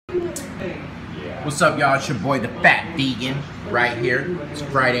What's up, y'all? It's your boy, the Fat Vegan, right here. It's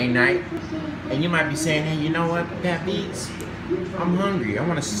Friday night. And you might be saying, hey, you know what, Fat Vegs? I'm hungry. I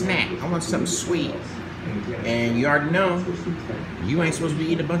want a snack. I want something sweet. And you already know, you ain't supposed to be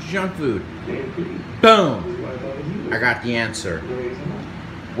eating a bunch of junk food. Boom! I got the answer.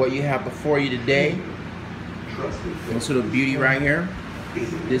 What you have before you today, this little beauty right here.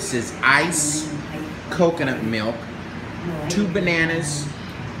 This is ice coconut milk, 2 bananas,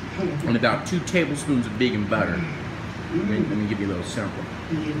 and about 2 tablespoons of vegan butter. Let me give you a little sample.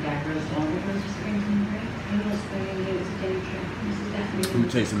 Let me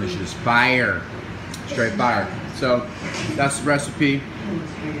tell you something, this shit is fire. Straight fire. So, that's the recipe.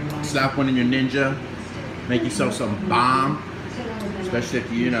 Slap one in your Ninja. Make yourself some bomb. Especially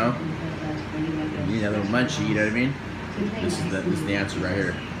if you know, you need a little munchie, you know what I mean? This is the answer right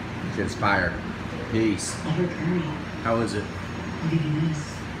here. Shit's fire. Peace. How is it?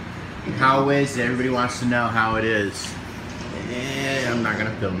 How is it? Everybody wants to know how it is. I'm not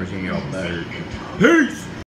gonna film it, you're all better. Peace!